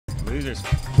Losers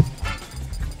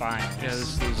finals. Yeah, this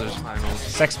is losers finals.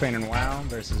 Sexpaint and WoW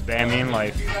versus Bambi and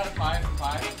Life.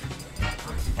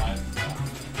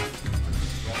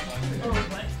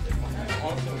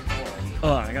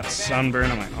 Oh, I got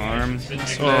sunburn on my arm.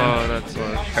 Oh, that's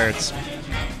what Hurts.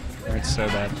 Hurts so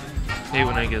bad. I hate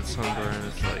when I get sunburn.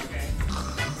 It's like.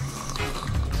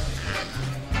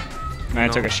 I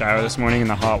took a shower this morning and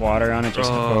the hot water on it just.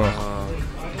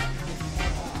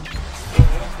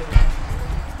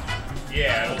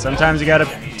 Yeah. Sometimes you gotta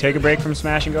take a break from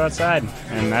Smash and go outside,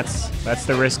 and that's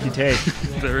the risk you take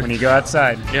when you go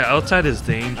outside. Yeah, outside is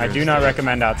dangerous. I do not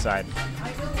recommend outside.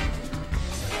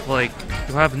 Like,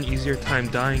 you'll have an easier time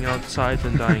dying outside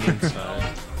than dying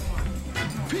inside.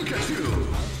 Pikachu.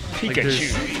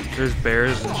 Like there's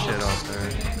bears and shit out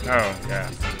there. Oh yeah.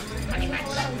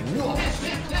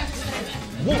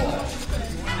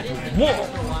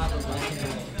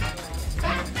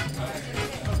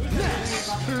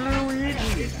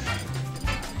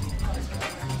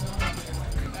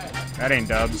 That ain't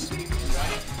dubs.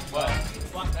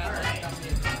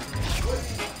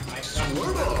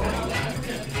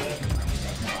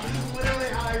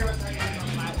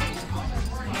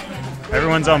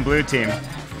 Everyone's on blue team.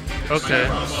 Okay.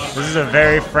 This is a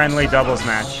very friendly doubles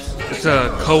match. It's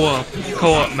a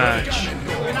co-op match.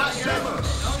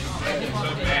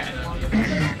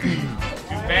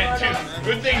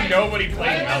 Good thing nobody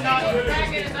plays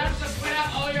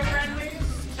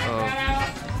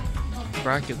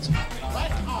Brackets.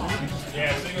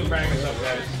 Yeah, single brackets up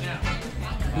there.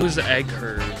 Who's the egg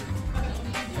herd?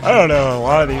 I don't know a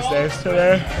lot of these days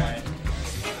today.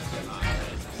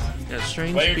 Yeah,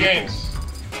 strange Play your people. games.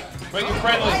 Bring your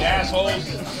friendlies, assholes.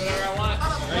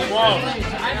 What's wrong?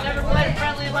 I've never played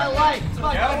friendly in my life.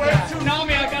 Yeah, we're a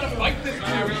tsunami. I gotta fight this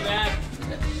guy real bad.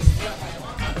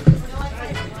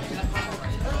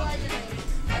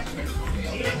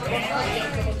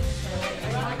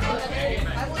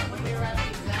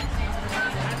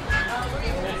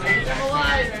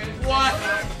 What?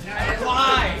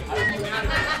 Why?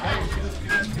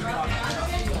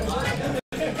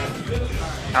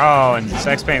 Oh, and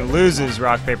Sexpaint loses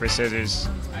rock paper scissors.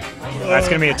 That's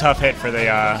gonna be a tough hit for the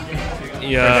for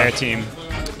their team.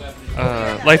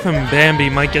 Life and Bambi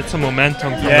might get some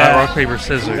momentum from that rock paper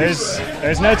scissors.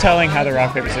 There's no telling how the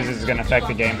rock paper scissors is gonna affect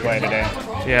the gameplay today.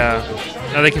 Yeah,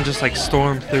 now they can just like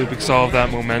storm through because of all of that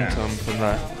momentum from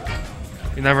that.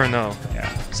 You never know. Yeah,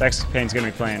 Sexpaint's gonna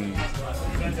be playing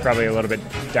probably a little bit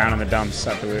down in the dumps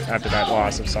after that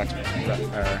loss of rock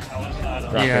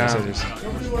paper scissors.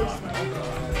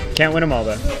 Can't win them all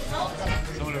though,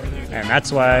 and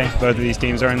that's why both of these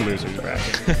teams are in the losers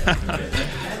bracket.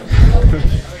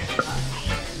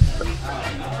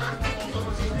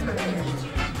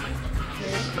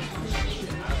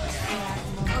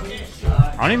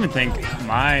 I don't even think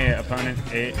my opponent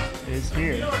is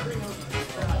here.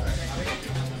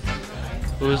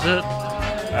 Who is it?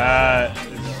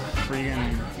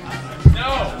 Freaking. No,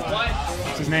 what?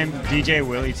 What's his name? DJ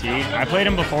Willie T. I played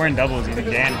him before in doubles. He's a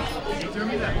Dan.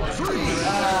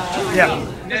 Yeah.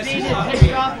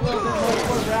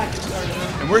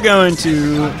 And we're going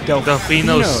to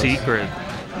Delfino's Secret.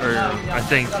 Or I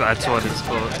think that's what it's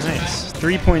called. Nice.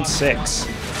 3.6.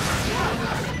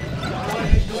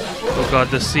 Oh god,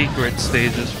 the secret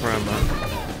stages from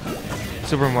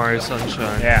Super Mario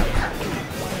Sunshine. Yeah.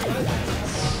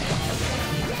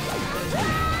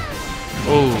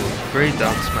 Oh, great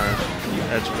down smash.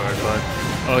 Edge guard, but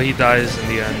oh, he dies in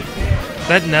the end.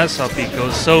 That Ness up he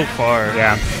goes so far.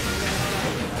 Yeah.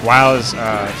 WoW is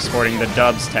sporting the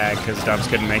Dubs tag because Dubs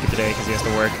couldn't make it today because he has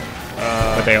to work.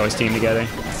 But they always team together.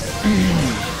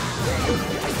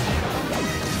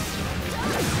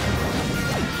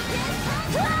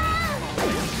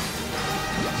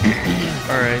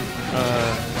 Alright.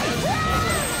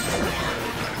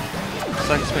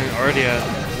 Sexpaint already at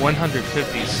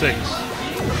 156.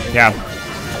 Yeah.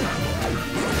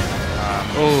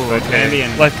 Oh, okay.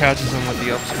 And Life catches him with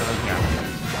the up smash. Yeah.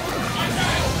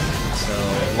 So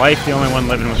Life, the only one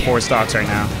living with 4 stocks right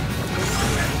now.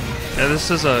 Yeah, this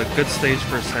is a good stage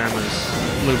for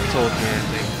Samus. Luke told me, I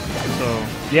think. So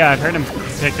yeah, I've heard him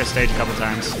pick this stage a couple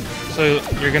times. So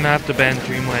you're gonna have to ban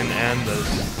Dreamland and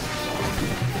this.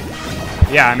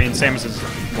 Yeah, I mean Samus is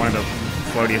one of the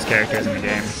floatiest characters in the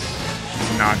game.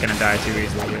 He's not gonna die too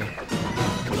easily here.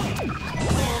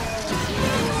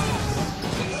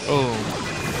 Oh,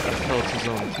 that killed his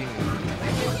own team.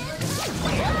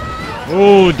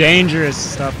 Oh, dangerous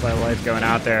stuff by Life going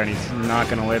out there, and he's not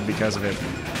gonna live because of it.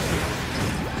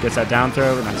 Gets that down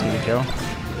throw, and that's gonna kill.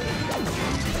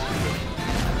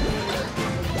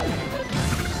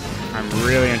 I'm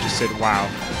really interested. Wow.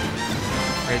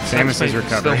 Right, Samus is Sexpaint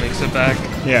recovering. Still makes it back.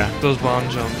 Yeah. Those bomb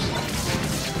jumps.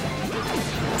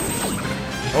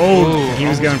 Oh, Ooh, he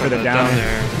was almost going for got the that down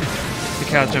there to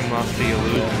catch him off the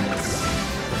illusion.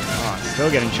 Oh, still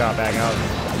getting shot back out.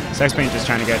 Sexpaint just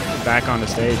trying to get back on the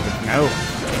stage, but no.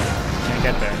 Can't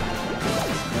get there.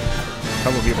 A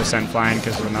couple people sent flying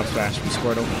because of an up smash from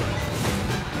Squirtle.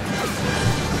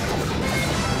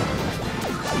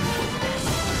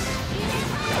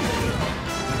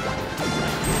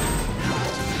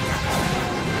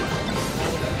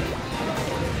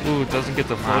 Ooh, doesn't get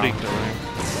the floating killer.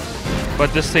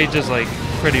 But this stage is like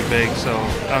pretty big, so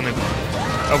I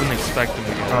wouldn't expect him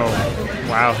to get it. Oh,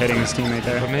 wow, hitting his teammate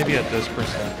there. But maybe at this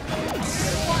percent.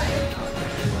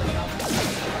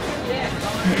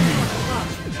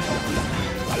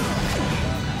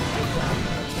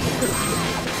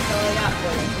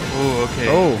 Ooh, okay.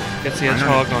 Oh. Gets the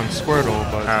hedgehog on Squirtle,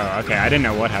 but Oh, okay. I didn't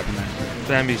know what happened there.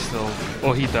 Bambi still.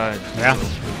 Oh, he died. Yeah.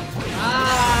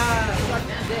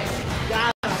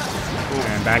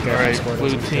 And back there. Alright, Squirtle's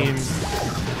blue gonna team. kill.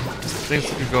 Things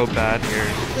could go bad here.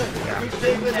 Yeah.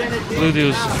 Blue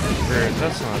dude's.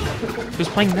 That's not. Who's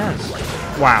playing Ness?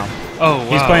 Wow. Oh, wow.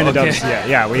 He's playing the okay. dubs.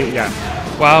 Yeah.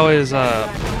 WoW is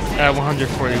at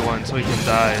 141, so he can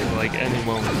die like any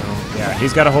moment now. Yeah,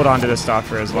 he's got to hold on to this stock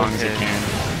for as long as he can.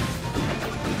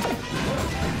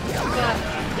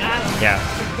 Yeah.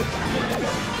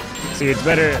 See, it's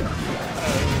better.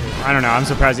 I don't know. I'm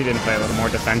surprised he didn't play a little more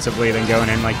defensively than going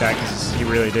in like that because he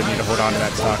really did need to hold on to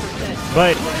that stock.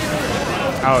 But,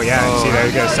 oh yeah, see, there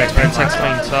he goes. Sexpaint.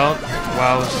 Sexpaint's out.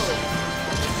 WoW's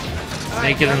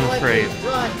naked and afraid.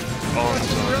 All in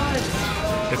his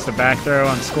own. Gets the back throw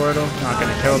on Squirtle. Not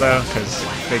going to kill though because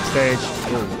big stage.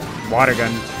 Ooh, water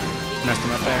gun. Messed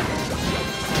him up there.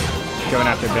 Going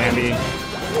after Bambi.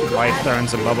 Life throwing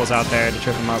some bubbles out there to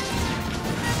trip him up.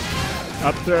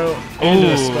 Up throw.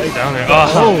 Ooh, down there.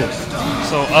 Oh.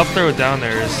 So up throw down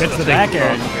there is. Gets a the big back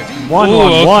air. problem.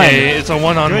 One-on-one. Okay, it's a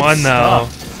one-on-one now.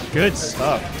 Good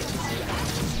stuff.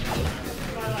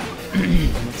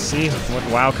 Let's see what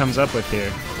WoW comes up with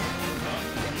here.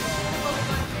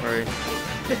 Right.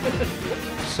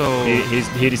 So He's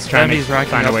trying Bambi's to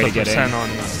racking find a up way the to get in. percent on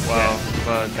WoW,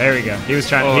 but There we go. He was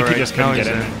trying. He just couldn't get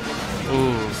in.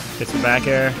 Ooh. Gets the back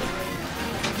air.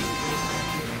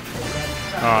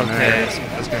 Oh Okay, man,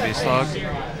 that's gonna be slog.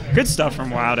 good stuff from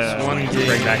WoW to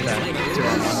bring back that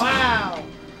 2-on-1. Wow.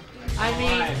 I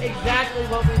mean, exactly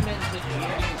what we meant to do.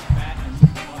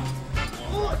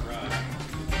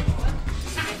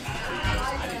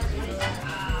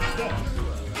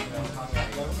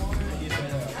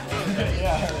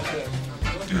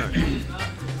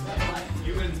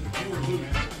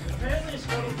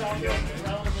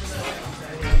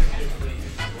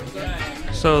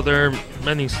 So there are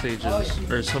many stages,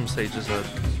 or some stages that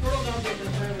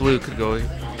blue could go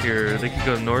here. They could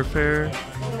go Norfair.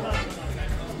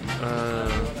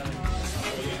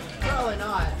 Probably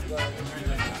not.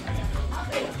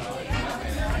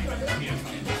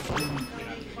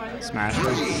 Smash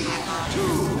Bros.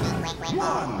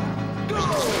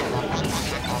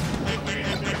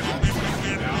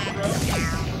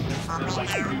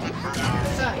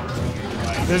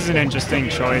 This is an interesting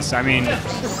choice. I mean,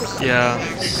 Yeah,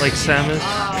 like Samus.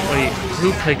 Wait,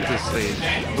 who picked this stage?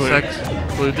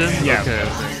 Blue did? Yeah. Okay.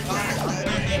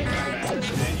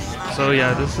 So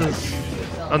yeah, this is.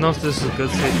 I don't know if this is a good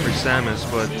stage for Samus,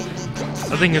 but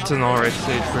I think it's an alright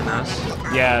stage for Ness.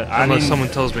 yeah. I Unless mean, someone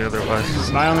tells me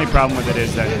otherwise. my only problem with it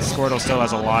is that Squirtle still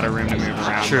has a lot of room to move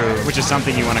around. True. Which is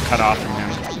something you want to cut off from him.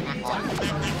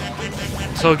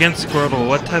 So against Squirtle,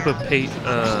 what type of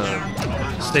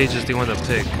stages do you want to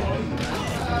pick?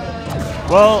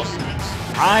 Well,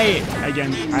 I,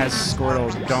 again, as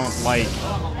Squirtle, don't like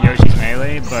Yoshi's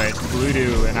Melee, but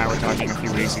Bluedo and I were talking a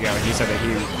few weeks ago, and he said that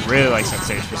he really likes that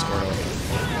stage for Squirtle.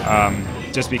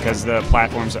 Just because the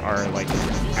platforms are like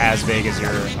as big as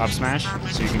your up smash,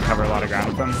 so you can cover a lot of ground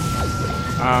with them.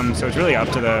 So it's really up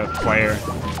to the player,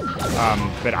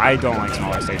 but I don't like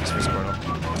smaller stages for Squirtle.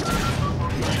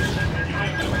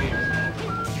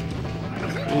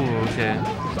 Ooh, okay.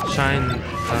 Shine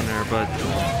down there, but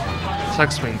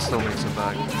Sexpaint still makes it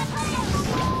back.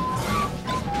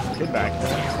 Good back.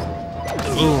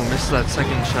 Ooh, missed that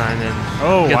second shine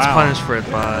and gets wow. punished for it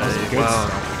by Good wow.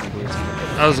 stuff from the blue team.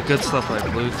 That was good stuff by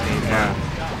blue team. Yeah.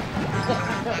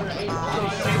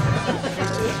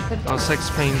 Oh,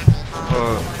 Sexpaint.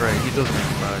 Oh, right, he doesn't make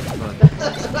it back.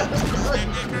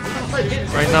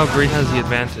 But right now, green has the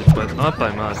advantage, but not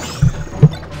by much.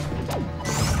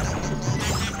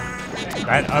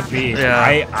 That up B. Yeah.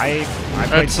 I played,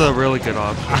 That's a really good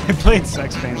option. I played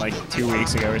Sexpaint like 2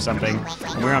 weeks ago or something,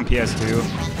 and we were on PS2.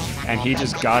 and he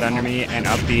just got under me and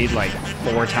upbeat like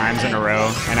 4 times in a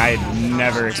row, and I had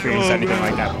never experienced anything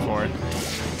like that before.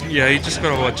 Yeah, you just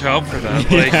gotta watch out for that.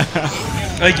 Like,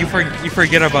 like you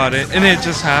forget about it, and it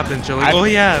just happens. You're like, oh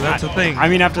yeah, that's a thing. I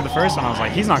mean, after the first one, I was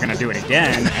like, he's not gonna do it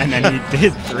again, and then he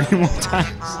did 3 more times.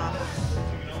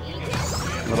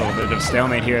 A little bit of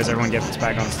stalemate here as everyone gets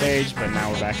back on stage, but now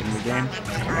we're back in the game.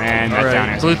 And that down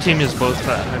air. Blue team is both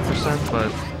at 9%,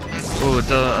 but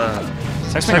the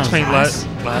sexpaint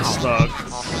last stock.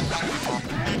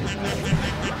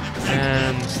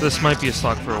 And this might be a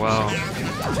stock for a while.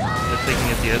 They're taking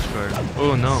it the edge guard.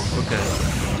 Oh no, okay.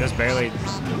 Just barely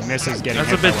misses getting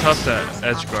That's a bit tough, that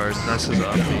edge guard. That's his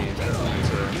upbeat.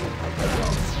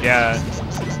 Yeah.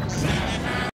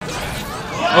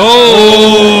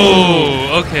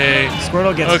 Oh, okay.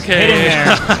 Squirtle gets hit in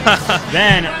there.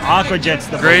 Then Aqua Jets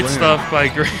the Great balloon. stuff by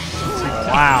Great.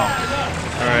 Wow.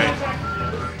 Alright.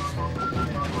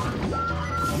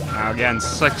 Now again,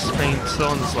 Sexpaint still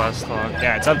on this last stock.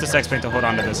 Yeah, it's up to Sexpaint to hold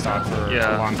on to this stock for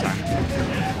a long time.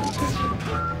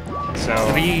 So,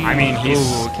 I mean,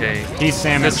 he's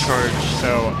Samus, charge.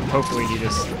 so hopefully he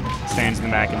just stands in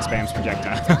the back and spams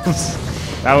projectiles.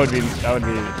 that would be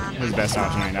his best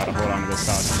option right now, to hold on to this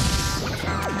stock.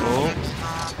 Oh.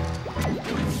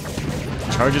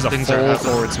 Charges a full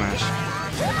forward smash.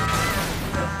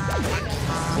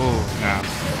 Oh. No.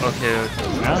 Okay.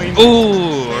 No,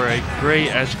 oh, alright. Great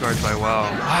edge guard by WoW.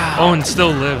 Oh, and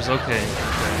still lives. Okay.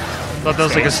 Thought that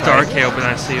was like a star KO, but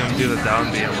I see him do the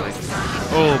down B. I'm like,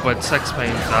 oh, but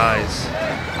Sexpaint dies.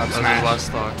 That's his last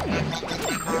stock.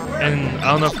 And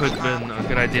I don't know if it would have been a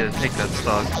good idea to take that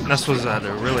stock. Ness was at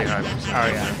a really high percentage. Oh,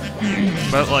 yeah.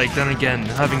 But, like, then again,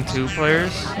 having 2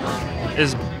 players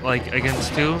is, like,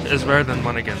 against 2 is better than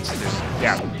 1 against 2.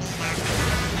 Yeah.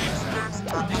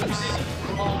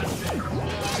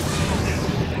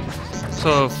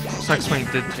 So if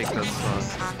Sexpaint did take that stock,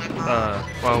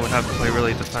 WoW would have to play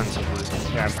really defensively.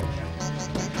 Yeah.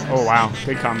 Oh wow,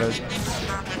 good combos.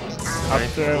 Up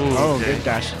through. Oh, good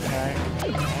dash.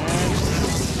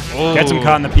 Oh. Gets him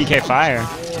caught in the PK fire.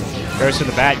 Goes to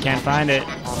the bat, can't find it.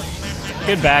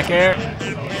 Good back air.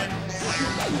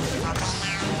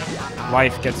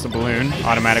 Life gets the balloon.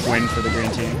 Automatic win for the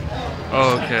green team.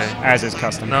 Oh, okay. As is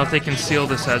custom. Now if they can seal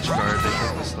this edge guard, they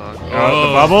take the stock. Oh,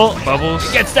 the bubble. Bubbles.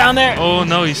 He gets down there. Oh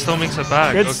no, he still makes it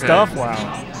back. Good stuff,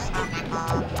 wow.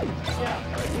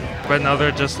 But now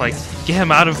they're just like, get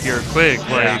him out of here quick.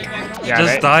 Like,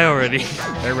 just die already.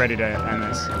 They're ready to end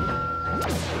this.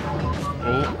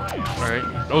 Oh, alright.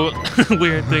 Oh,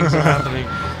 weird things are happening.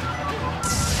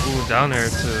 Ooh, down air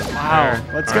to wow. air.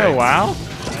 Let's go, wow.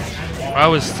 I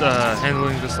was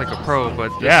handling this like a pro,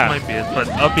 but this might be it. But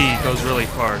uppy goes really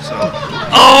far, so.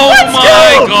 Oh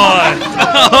my god!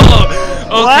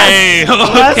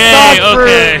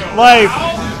 Okay. Like,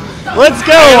 let's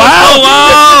go,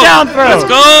 wow! Down throw. Let's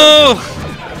go!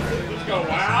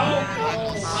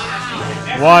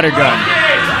 Water gun.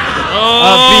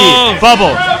 Oh!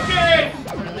 Bubble.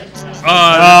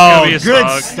 Oh, good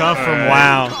stuff from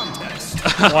WoW.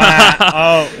 Wow.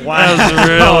 Oh, wow. That was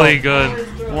really good.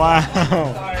 Wow.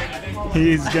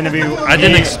 He's going to be... I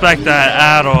didn't expect that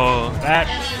at all.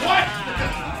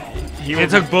 He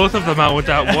took both of them out with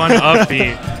that one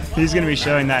upbeat. He's going to be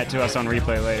showing that to us on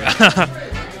replay later.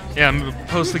 Yeah, I'm going to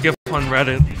post the GIF on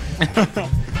Reddit.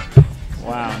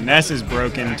 Wow. Ness is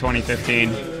broken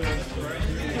 2015.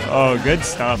 Oh, good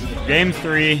stuff. Game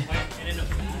 3.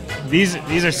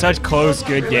 These are such close,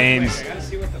 good games.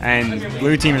 And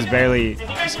blue team is barely...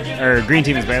 Or green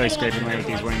team is barely scraping away with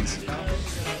these wins.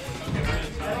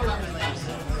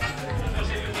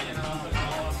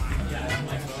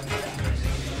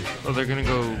 Oh, they're gonna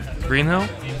go Green Hill?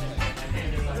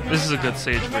 This is a good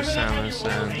stage for Samus,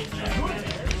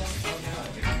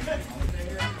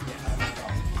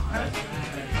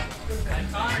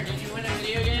 and Connor, did you win a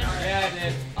video game? Yeah, I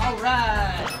did.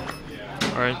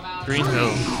 Alright, Green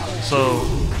Hill. So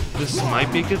this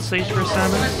might be a good stage for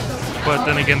Samus, but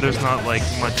then again there's not like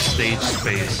much stage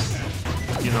space.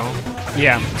 You know?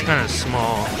 Yeah. It's kinda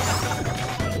small.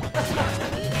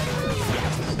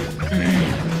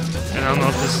 And I don't know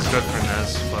if this is good for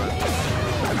Ness, but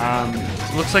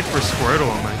looks like for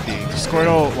Squirtle it might be.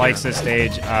 Squirtle likes this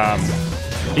stage.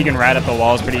 He can rat up the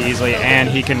walls pretty easily, and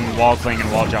he can wall cling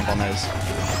and wall jump on those.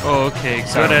 Oh, okay.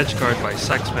 Good edge guard by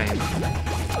Sexpaint.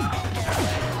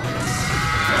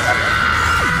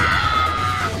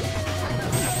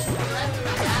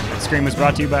 Scream was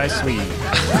brought to you by Sweet.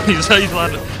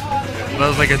 That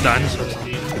was like a dinosaur.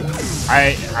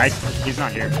 He's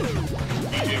not here.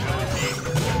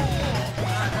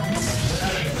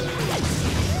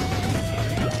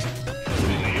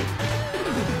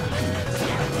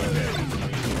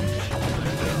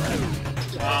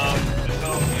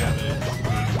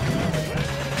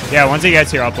 Yeah, once he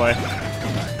gets here, I'll play.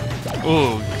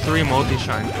 Ooh, 3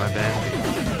 multi-shines by Bambi.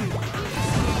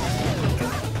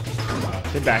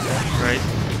 Good back throw. Right?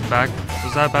 Back.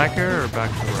 Was that back air or back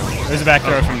throw? There's a back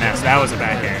throw from Ness. That was a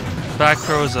back air. Back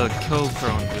throw is a kill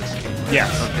throw in this game. Right?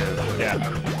 Yes. Okay.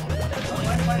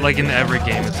 Yeah. Like in every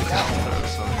game, it's a kill throw.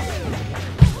 So.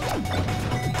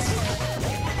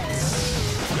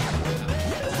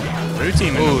 Blue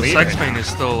team in the Ooh, lead sexpaint right is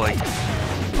still like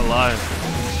alive.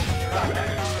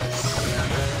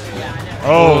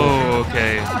 Oh.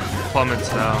 Okay. Plummets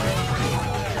down.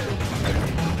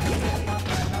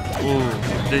 Ooh,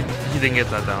 he didn't get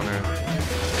that down there.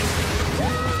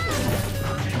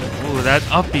 Ooh, that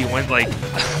uppy went like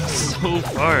so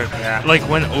far. Yeah. Like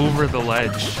went over the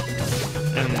ledge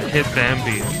and hit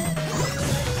Bambi.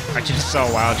 I just saw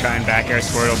Wild try and back air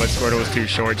Squirtle, but Squirtle was too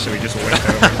short, so he just whipped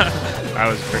over. That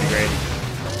was pretty great.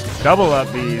 Double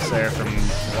up B's there from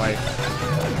White.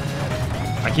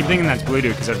 I keep thinking that's Blue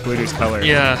Dew because that's Blue Dew's color.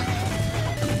 Yeah.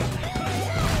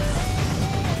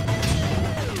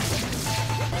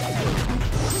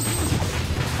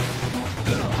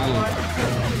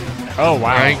 Oh,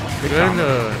 wow. Alright, Good good.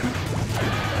 combo.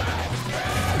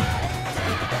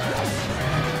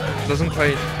 Doesn't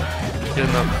quite get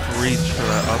enough reach for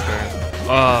that upper.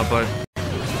 But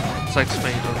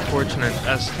sexpaint, unfortunate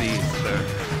SD there.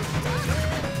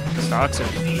 Stocks are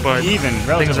But even. things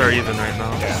Relatively. are even right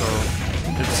now, Yeah. so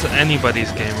it's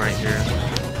anybody's game right here.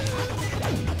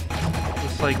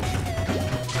 It's like,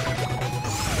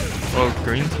 oh,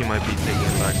 green team might be taking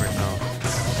it back right now.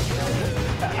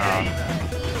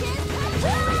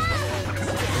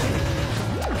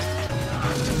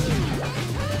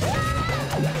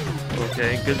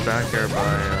 Okay, good back air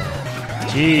by.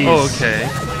 Jeez. Oh, okay.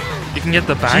 You can get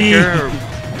the back air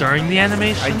during the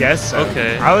animation. I guess so.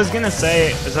 Okay. I was gonna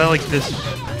say. Is that like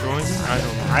destroying? I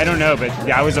don't know. I don't know, but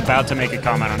yeah, I was about to make a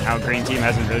comment on how Green Team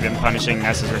hasn't really been punishing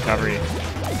Ness's recovery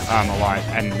a lot,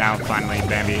 and now finally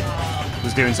Bambi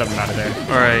was doing something about it there.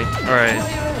 Alright.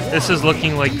 This is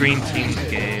looking like Green Team's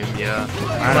game, yeah.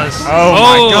 Unless, oh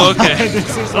my God. Okay. This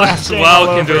is Unless last WoW game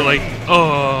all can do it over. like,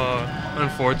 oh,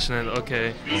 unfortunate,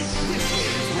 okay.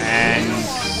 And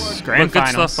grand But good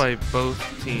finals. stuff by both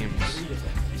teams.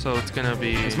 So it's gonna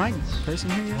be... Is my person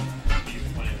here yet?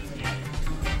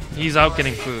 He's out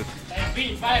getting food. And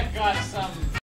B5 got some